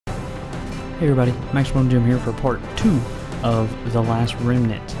Hey everybody, Maximum Jim here for part 2 of The Last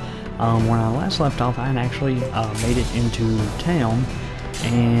Remnant. When I last left off, I had actually made it into town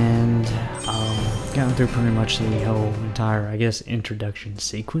and gotten through pretty much the whole entire, I guess, introduction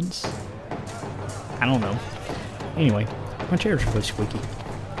sequence. I don't know. Anyway, my chair's really squeaky.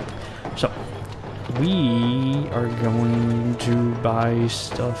 So, we are going to buy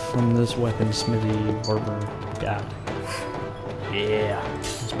stuff from this weaponsmithy barber guy. Yeah,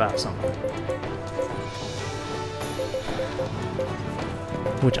 let's buy something.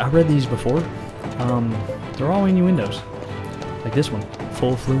 Which I read these before. They're all innuendos. Like this one,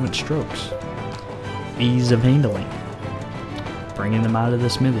 full fluent strokes. Ease of handling. Bringing them out of the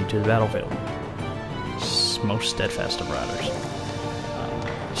smithy to the battlefield. Most steadfast of riders.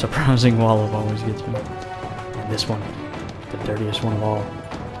 Surprising wallop always gets me. And this one, the dirtiest one of all.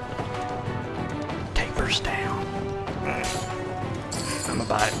 Tapers down. I'm gonna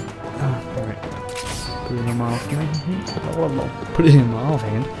buy it. Alright. Put it in my off hand. Put it in my off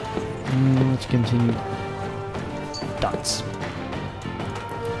hand. And let's continue. Dots.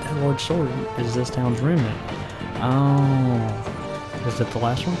 That large sword is this town's remnant. Oh. Is it the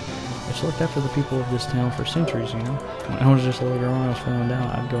last one? It's looked after the people of this town for centuries, you know? When I was just later on, I was feeling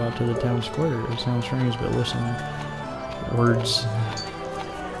out, I'd go out to the town square. It sounds strange, but listen. Words.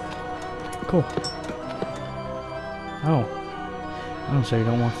 Cool. Oh. Oh, so you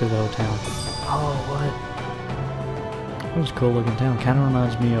don't walk through the whole town. Oh, what? That was a cool looking town. Kind of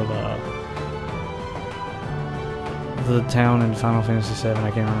reminds me of the town in Final Fantasy VII.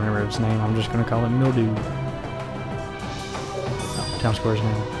 I can't remember its name. I'm just going to call it Mildew. Oh, town square's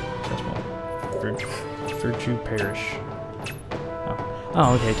name. Virtue Parish.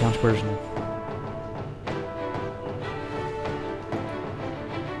 Oh, okay, town square's new.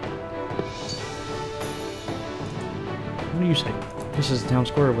 What do you say? This is the town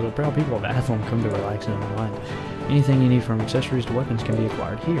square where the proud people of Athlone come to relax and unwind. Anything you need from accessories to weapons can be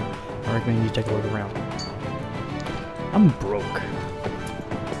acquired here. I recommend you take a look around. I'm broke.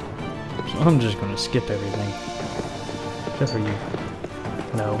 So I'm just gonna skip everything. Except for you.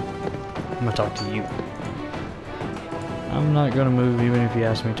 No. I'm gonna talk to you. I'm not gonna move even if you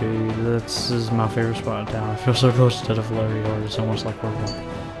ask me to. This is my favorite spot in town. I feel so close to the flurry yard. It's almost like we're one.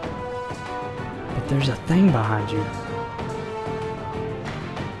 But there's a thing behind you.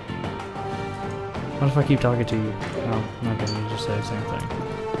 What if I keep talking to you? Oh, okay, you just say the same thing.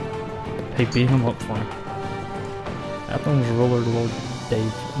 Hey, beat him up for me. Athlone's ruler, Lord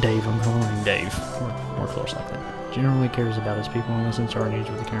Dave, I'm calling him Dave. We're close like that. Generally cares about his people and listens to our needs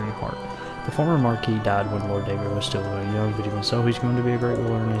with a caring heart. The former Marquis died when Lord David was still young, but even so, he's going to be a great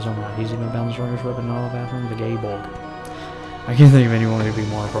ruler in his own right. He's even bound the strongest weapon in all of Athlone, the Gayborg. I can't think of anyone who'd be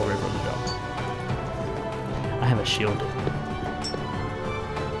more appropriate for the job. I have a shield.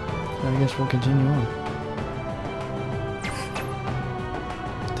 So I guess we'll continue on.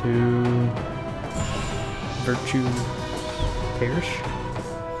 To Virtue Parish.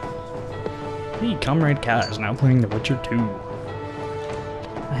 Hey, Comrade Kai is now playing The Witcher 2. I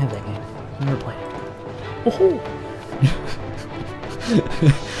have that game. Never played it. Oh!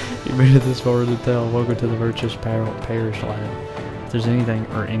 You made it this far to tell. Welcome to the Virtuous Parish, lad. If there's anything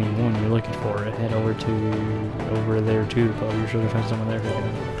or anyone you're looking for, head over there to the pub. You're sure to find someone there who can.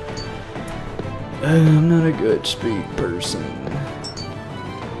 I'm not a good speed person.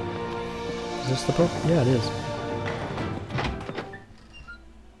 Is this the pub? Yeah, it is.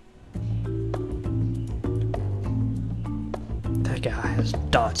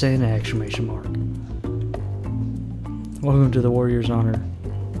 Dots and an exclamation mark. Welcome to the Warrior's Honor.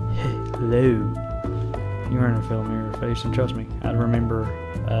 Hello. You're in a familiar face, and trust me, I'd remember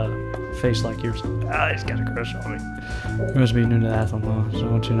a face like yours. Ah, he's got a crush on me. You must be new to Athlone, huh? So I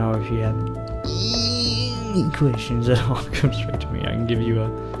want you to know if you have any questions at all, come straight to me. I can give you a...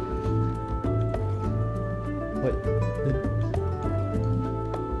 What?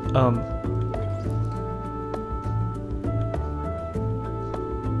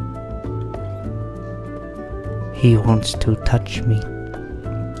 He wants to touch me.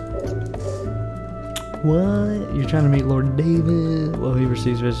 What? You're trying to meet Lord David? Well, he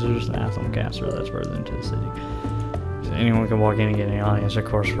receives visitors in Athlone Castle. That's further into the city. So anyone can walk in and get an audience, of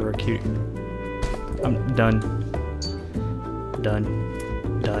course, for a cutie. I'm done. Done.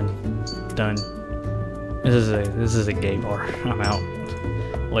 This is a gay bar. I'm out.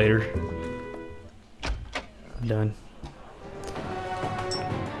 Later. Done.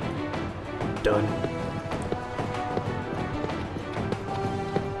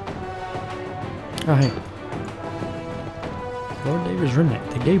 Oh, hey. Lord David's Remnant,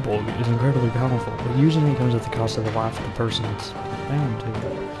 the Gayborg, is incredibly powerful, but using it comes at the cost of the life of the person it's bound to.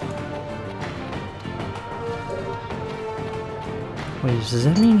 Wait, does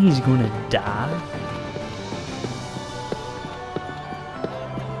that mean he's gonna die?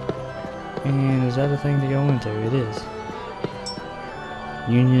 And is that a thing to go into? It is.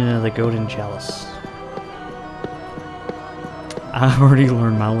 Union of the Golden Chalice. I already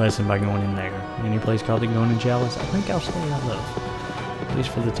learned my lesson by going in there. Any place called the Golden Chalice, I think I'll stay out of. At least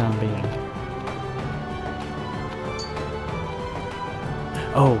for the time being.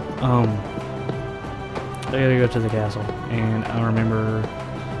 Oh, I gotta go to the castle. And I remember,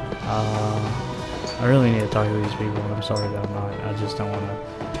 I really need to talk to these people. I'm sorry that I'm not. I just don't want to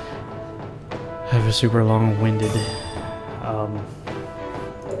have a super long-winded,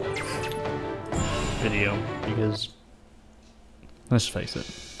 video, because let's face it,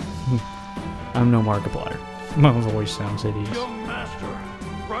 I'm no Markiplier. My voice sounds hideous. Young master,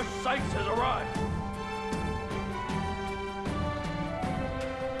 Rush Sykes has arrived.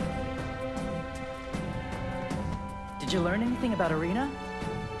 Did you learn anything about Arena?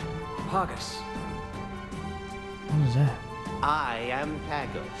 Pagus. What is that? I am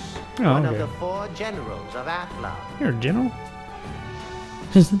Pagus, Oh, one okay. of the 4 generals of Athlon. You're a general?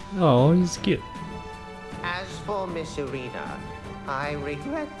 Oh, he's cute. As for Miss Arena, I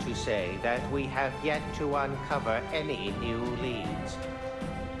regret to say that we have yet to uncover any new leads.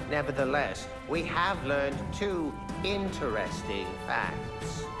 Nevertheless, we have learned 2 interesting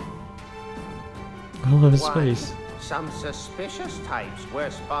facts. I love his One, face. some suspicious types were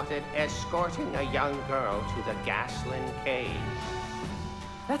spotted escorting a young girl to the Gaslin Cave.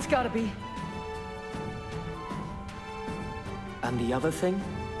 That's gotta be. And the other thing?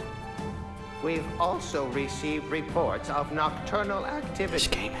 We've also received reports of nocturnal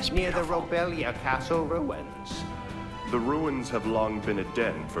activity near the Robelia Castle ruins. The ruins have long been a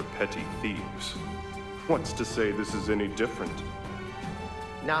den for petty thieves. What's to say this is any different?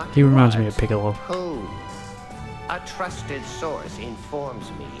 Not He reminds what, me of Piccolo. Who? A trusted source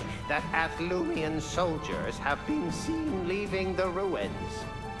informs me that Athlumian soldiers have been seen leaving the ruins.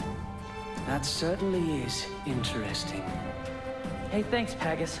 That certainly is interesting. Hey, thanks,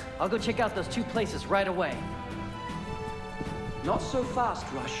 Pagus. I'll go check out those 2 places right away. Not so fast,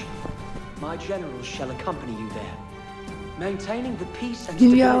 Rush. My generals shall accompany you there. Maintaining the peace and He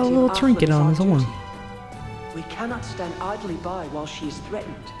stability got a little of trinket Athlon on is his our arm. duty. We cannot stand idly by while she is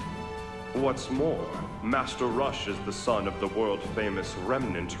threatened. What's more, Master Rush is the son of the world-famous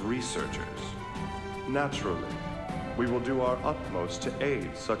Remnant researchers. Naturally, we will do our utmost to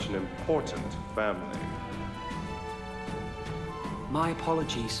aid such an important family. My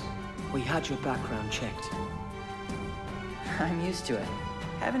apologies. We had your background checked. I'm used to it.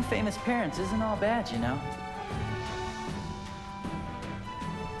 Having famous parents isn't all bad, you know.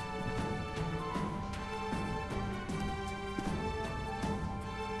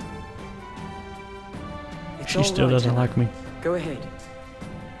 It's She all still right, doesn't Emma. like me. Go ahead.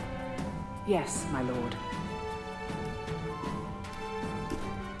 Yes, my lord.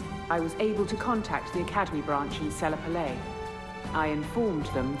 I was able to contact the Academy branch in Cella Palais. I informed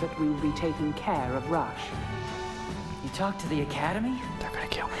them that we will be taking care of Rush. You talked to the Academy? They're gonna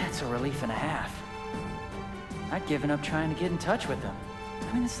kill me. That's a relief and a half. I'd given up trying to get in touch with them.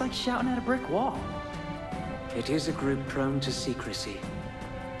 I mean, it's like shouting at a brick wall. It is a group prone to secrecy.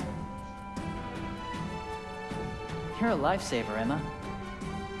 You're a lifesaver, Emma.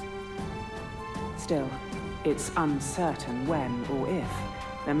 Still, it's uncertain when or if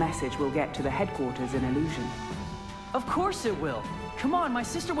the message will get to the headquarters in Illusion. Of course it will. Come on, my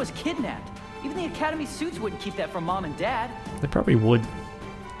sister was kidnapped. Even the Academy suits wouldn't keep that from Mom and Dad. They probably would.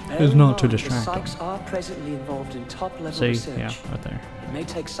 Bear It's in not to mind, distract the them. Sykes are presently involved in top-level See? research. Yeah, right there. It may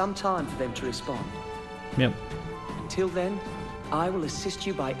take some time for them to respond. Yep. Until then, I will assist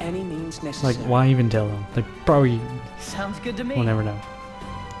you by any means Like, necessary. why even tell them? They probably Sounds good to me. will never know.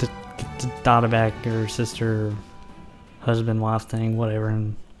 To get the daughter back, or sister, husband, wife thing, whatever,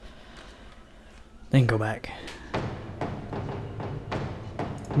 and then go back.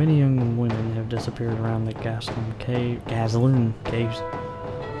 Many young women have disappeared around the Gaslin caves.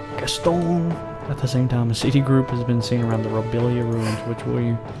 Gaston! At the same time, a city group has been seen around the Robelia ruins, which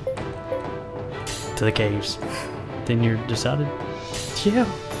we... to the caves. Then you decided? Yeah.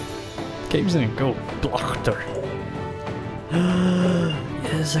 Caves didn't go. Blocked her.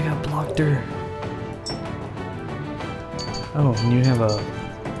 Yes, I got blocked her. Oh, and you have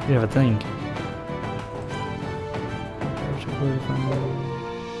a thing.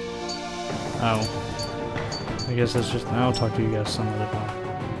 Oh. I guess that's just... I'll talk to you guys some other time.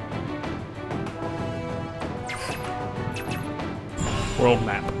 World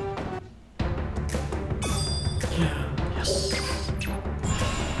map. Yes.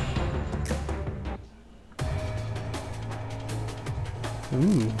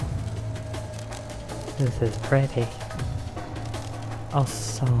 Ooh. This is pretty. Oh,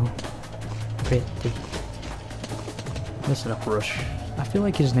 so pretty. Listen up, Rush. I feel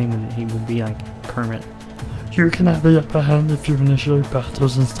like his name would be like Kermit. You can have the upper hand if you initiate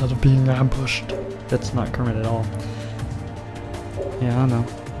battles instead of being ambushed. That's not Kermit at all. Yeah, I know.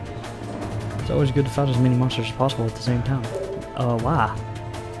 It's always good to fight as many monsters as possible at the same time. Why?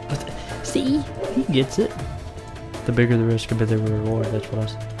 But see? He gets it. The bigger the risk, the bigger the reward. That's what I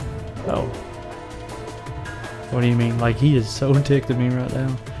was... Oh. What do you mean? Like, he is so ticked at me right now.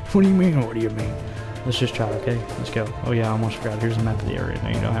 What do you mean? What do you mean? Let's just try, okay? Let's go. Oh yeah, I almost forgot. Here's a map of the area. Now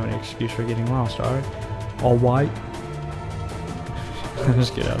you don't have any excuse for getting lost, alright? All white. Let's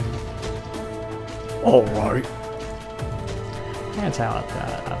get out of here. Alright. That's how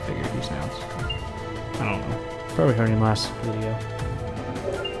I figured he sounds. I don't know. Probably heard him last video.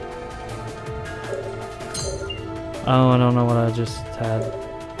 Oh, I don't know what I just had.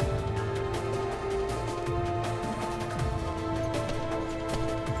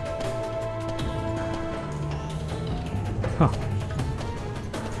 Huh.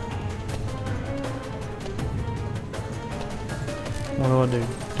 What do I do?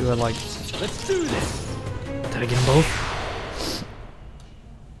 Do I like... Let's do this! Did I get them both?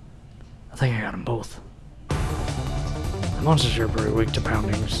 I think I got them both. The monsters are pretty weak to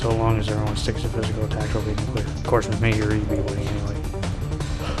pounding, so long as everyone sticks to physical attack, will be clear. Of course, with me, you're be winning anyway.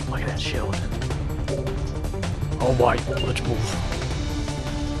 Look at that shield. All white, let's move.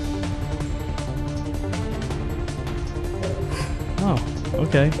 Oh,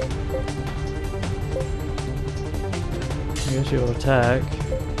 okay. I guess you'll attack.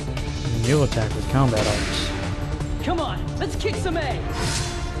 And you'll attack with combat arts. Come on, let's kick some A!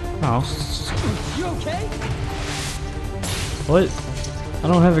 Oh. You okay? What? I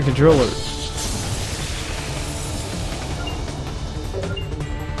don't have a controller.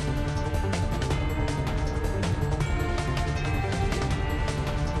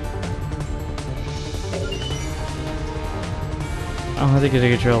 I don't have to get a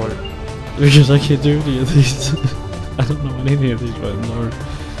controller. Because I can't do any of these. I don't know what any of these buttons are.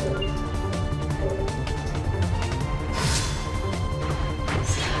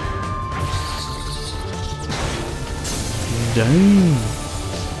 Dang.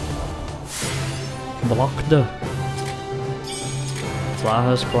 Blocked. Fly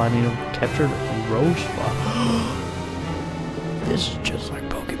husk, fly needle, captured rose fly. This is just like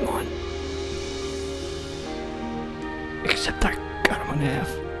Pokemon. Except I got him in half.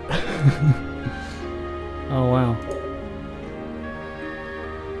 Oh wow.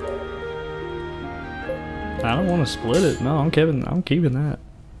 I don't want to split it. No, I'm keeping that.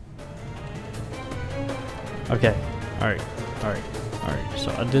 Okay. Alright. So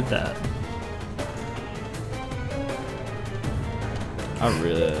I did that. I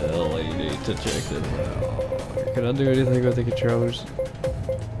really need to check this out. Can I do anything with the controls?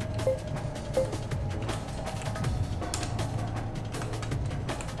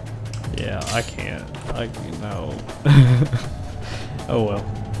 Yeah, I can't. No. Oh well.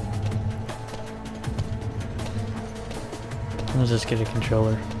 I'll just get a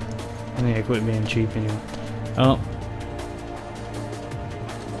controller. I need to quit being cheap anyway. Oh.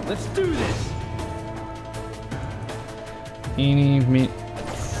 Let's do this! Eeny, me.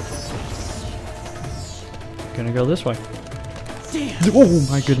 Gonna go this way. Damn! Oh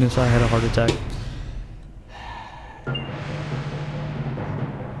my goodness, I had a heart attack.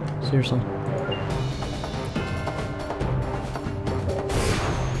 Seriously.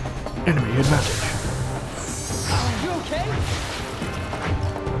 Enemy advantage. You okay?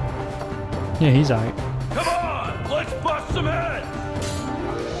 Yeah, he's alright. Come on, let's bust some heads!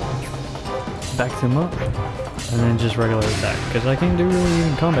 Back them up. And then just regular attack. Because I can't do really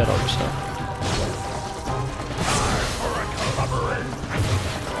even combat art stuff.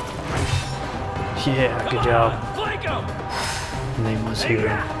 Yeah, good job. Flank him! Nameless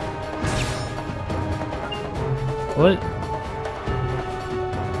hero. What?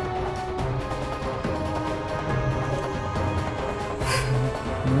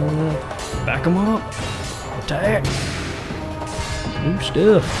 Back him up. Attack. New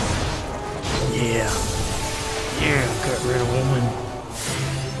stuff. Yeah. Yeah, got rid of one.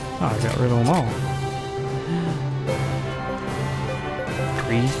 Oh, I got rid of them all.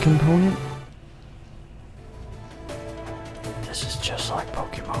 Greed component? This is just like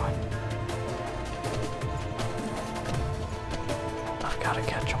Pokemon. I've got to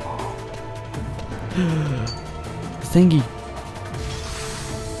catch them all. Thingy.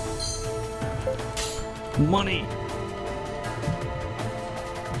 Money.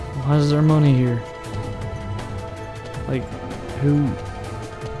 Why is there money here? Like, who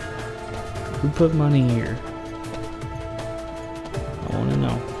Who put money here? I want to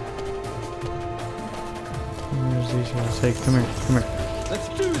know. Where's these guys? Hey, come here, come here. Let's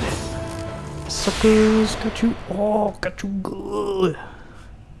do this. Suckers, got you. Oh, got you good.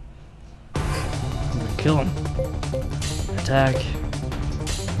 I'm gonna kill him. Attack.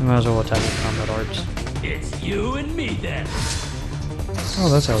 I might as well attack with combat arts. It's you and me then. Oh,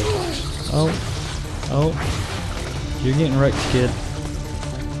 that's how it works. Oh. Oh. You're getting wrecked, kid.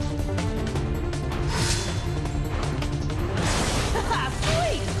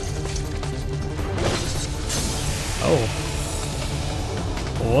 Oh.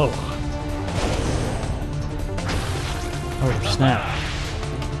 Whoa. Oh, snap.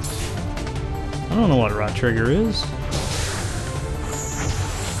 I don't know what a right trigger is.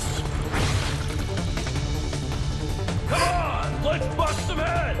 Come on, let's bust some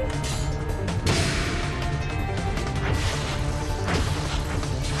head.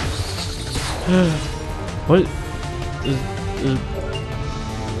 What?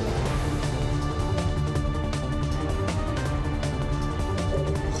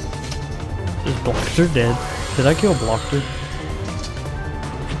 Is Blockster dead? Did I kill Blockster?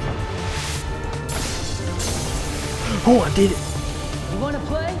 Oh, I did it! You want to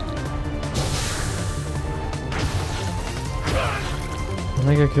play? I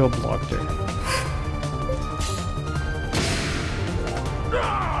think I killed Blockster.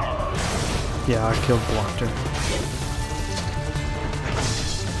 Yeah, I killed Blockster.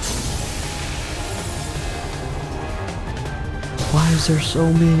 Why is there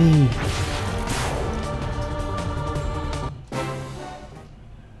so many?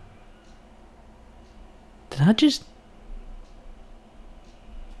 Did I just...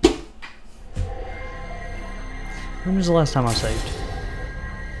 When was the last time I saved?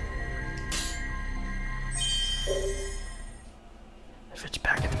 If it's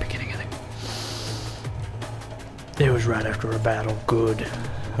back in the beginning, I think. It was right after a battle. Good.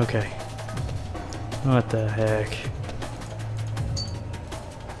 Okay. What the heck?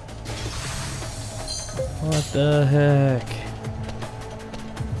 What the heck?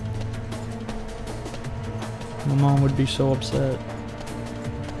 My mom would be so upset.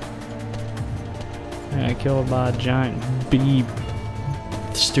 I got killed by a giant bee.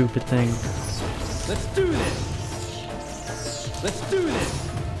 Stupid thing. Let's do this. Let's do this.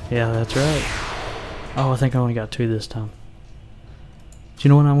 Yeah, that's right. Oh, I think I only got 2 this time. Do you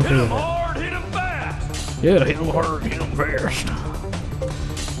know what I'm okay with that? Hard, hit him fast. Yeah, hit him hard, hit him fast.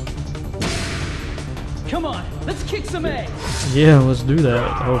 Come on, let's kick some ass. Yeah, let's do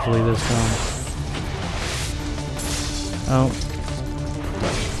that. Hopefully this time. Oh.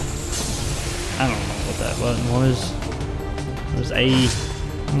 I don't know what that button was. It was A. I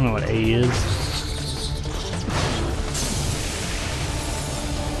don't know what A is.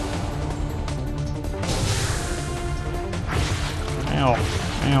 Ow.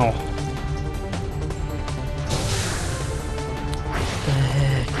 Ow. What the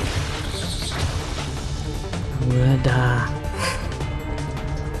heck? I'm gonna die.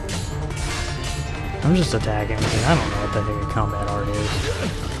 I'm just attacking because I don't know what the heck a combat art is.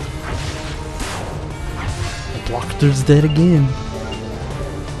 The Blockster's dead again.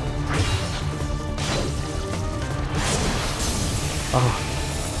 Oh.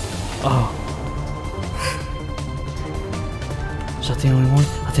 Oh. Is that the only one?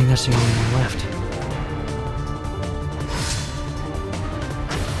 I think that's the only one left.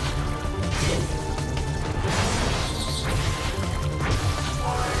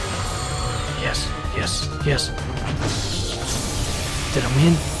 Yes, yes, yes. Did I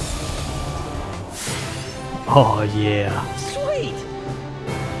win? Oh, yeah. Sweet.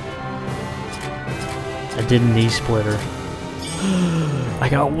 I did a knee splitter. I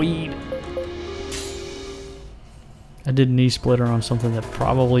got weed. I did knee splitter on something that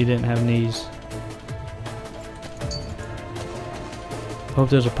probably didn't have knees. Hope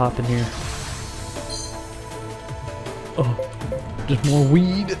there's a pop in here. Oh, just more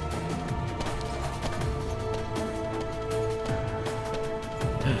weed.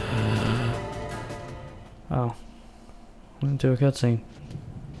 Oh, went into a cutscene.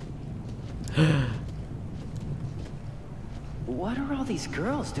 What are all these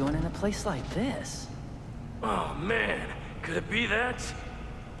girls doing in a place like this? Oh man, could it be that?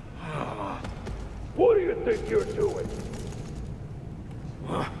 What do you think you're doing?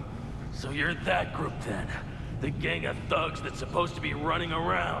 So you're that group then? The gang of thugs that's supposed to be running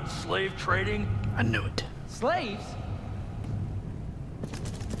around, slave trading? I knew it. Slaves?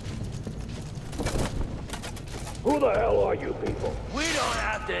 Who the hell are you people? We don't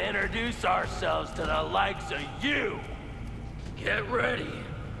have to introduce ourselves to the likes of you. Get ready.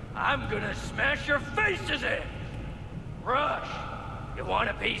 I'm gonna smash your faces in! Rush, you want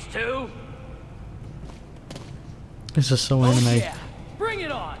a piece too? This is so anime. Yeah, bring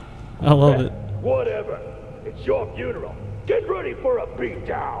it on! I love it. Whatever. It's your funeral. Get ready for a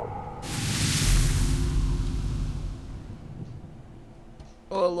beatdown.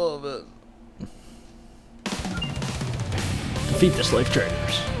 I love it. Defeat the slave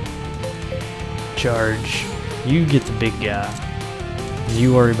traders. Charge. You get the big guy.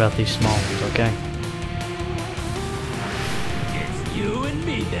 You worry about these small ones, okay? It's you and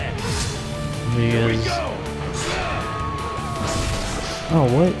me then. Here we go. Oh,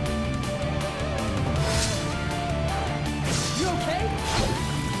 what? You okay?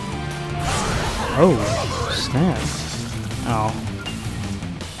 Oh, snap. Oh.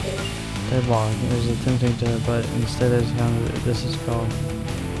 Deadlock. It was attempting to, but instead it's kind of, this is called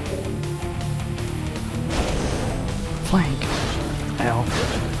flank. Ow.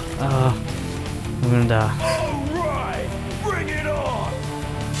 I'm gonna die. Alright, bring it on!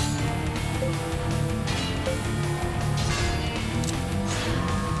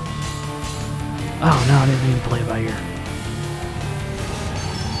 Oh no, I didn't mean to play it by ear.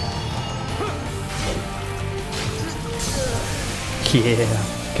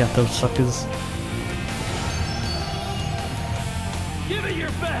 Yeah, got those suckers. Give it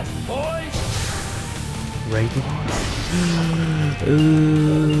your best, boys! Raid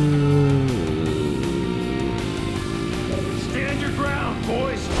Stand your ground,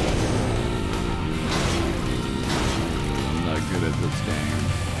 boys! I'm not good at this game.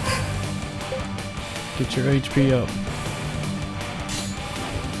 Get your HP up.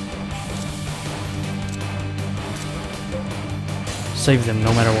 Save them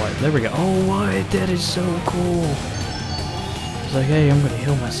no matter what. There we go. Oh, what? That is so cool. It's like, hey, I'm gonna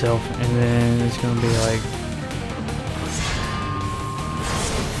heal myself, and then it's gonna be like,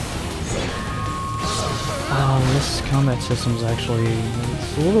 oh, this combat system's actually,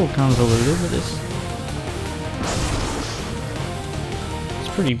 it's a little convoluted, but it's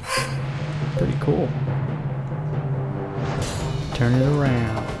pretty cool. Turn it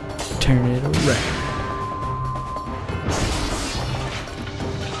around. Turn it around.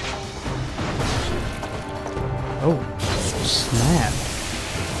 Oh, snap.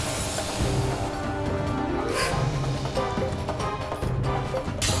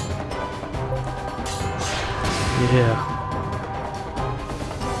 Yeah.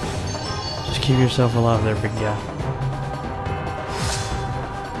 Just keep yourself alive there, big guy.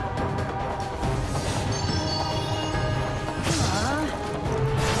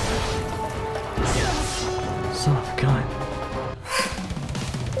 Son of a gun.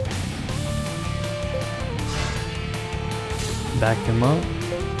 Back them up.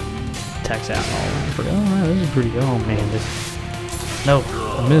 Tax out. Oh, I forgot. Oh, this is pretty. Oh man, this. No,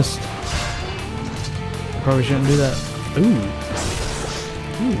 I missed. I probably shouldn't do that. Ooh.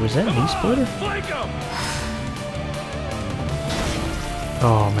 Ooh, was that knee splitter?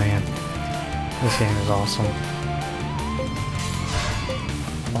 Oh man, this game is awesome.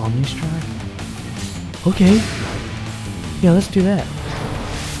 Omni Strike. Okay. Yeah, let's do that.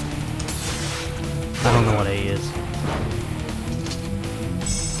 I don't know what A is.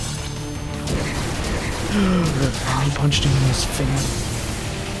 I punched him in his face.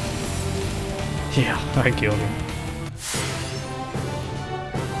 Yeah, I killed him.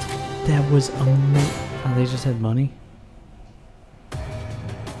 That was amazing. Oh, they just had money?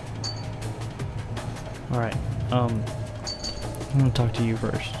 Alright, I'm gonna talk to you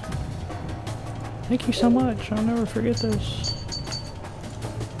first. Thank you so much. I'll never forget this.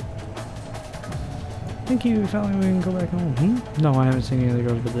 Thank you. Finally, we can go back home. No, I haven't seen any other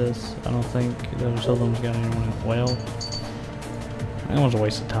girls but this. I don't think those other ones got anyone. Well, that was a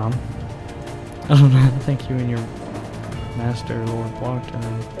waste of time. I don't know. Thank you and your master, Lord Blockton.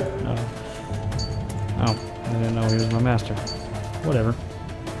 Oh, I didn't know he was my master. Whatever.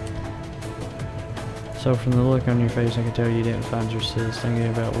 So from the look on your face, I can tell you didn't find your sis thinking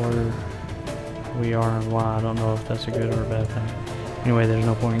about where we are and why. I don't know if that's a good or a bad thing. Anyway, there's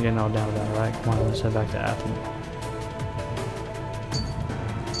no point in getting all down about it, right? Come on, let's head back to Athens.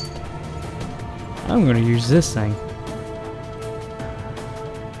 I'm gonna use this thing.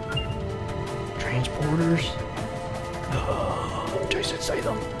 Transporters. Jason, say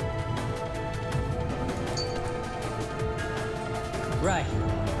them. Right.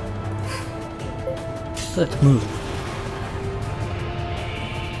 Let's move.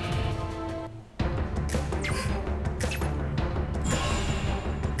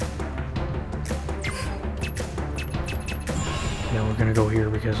 Yeah, we're gonna go here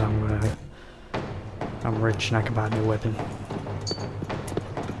because I'm rich and I can buy a new weapon.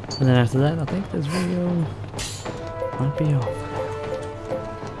 And then after that, I think this video might be off.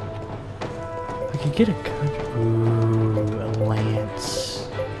 I could get a good... Ooh, a lance.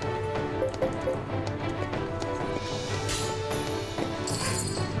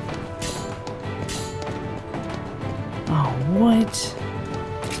 Oh, what?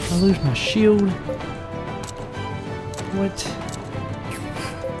 I lose my shield? What?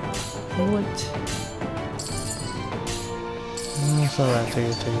 What? I saw that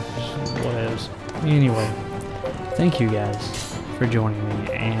figure too. Whatevs. Anyway, thank you guys for joining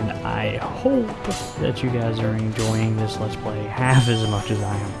me, and I hope that you guys are enjoying this Let's Play half as much as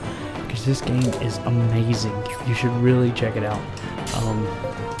I am, because this game is amazing. You should really check it out.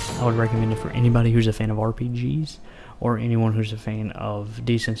 I would recommend it for anybody who's a fan of RPGs, or anyone who's a fan of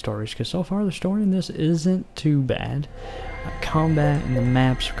decent stories, because so far the story in this isn't too bad. Combat and the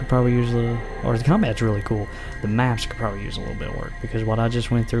maps could probably use the combat's really cool. The maps could probably use a little bit of work, because what I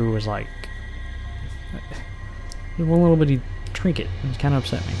just went through was like one little bitty trinket. It kind of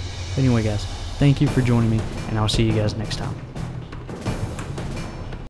upset me. But anyway guys, thank you for joining me, and I'll see you guys next time.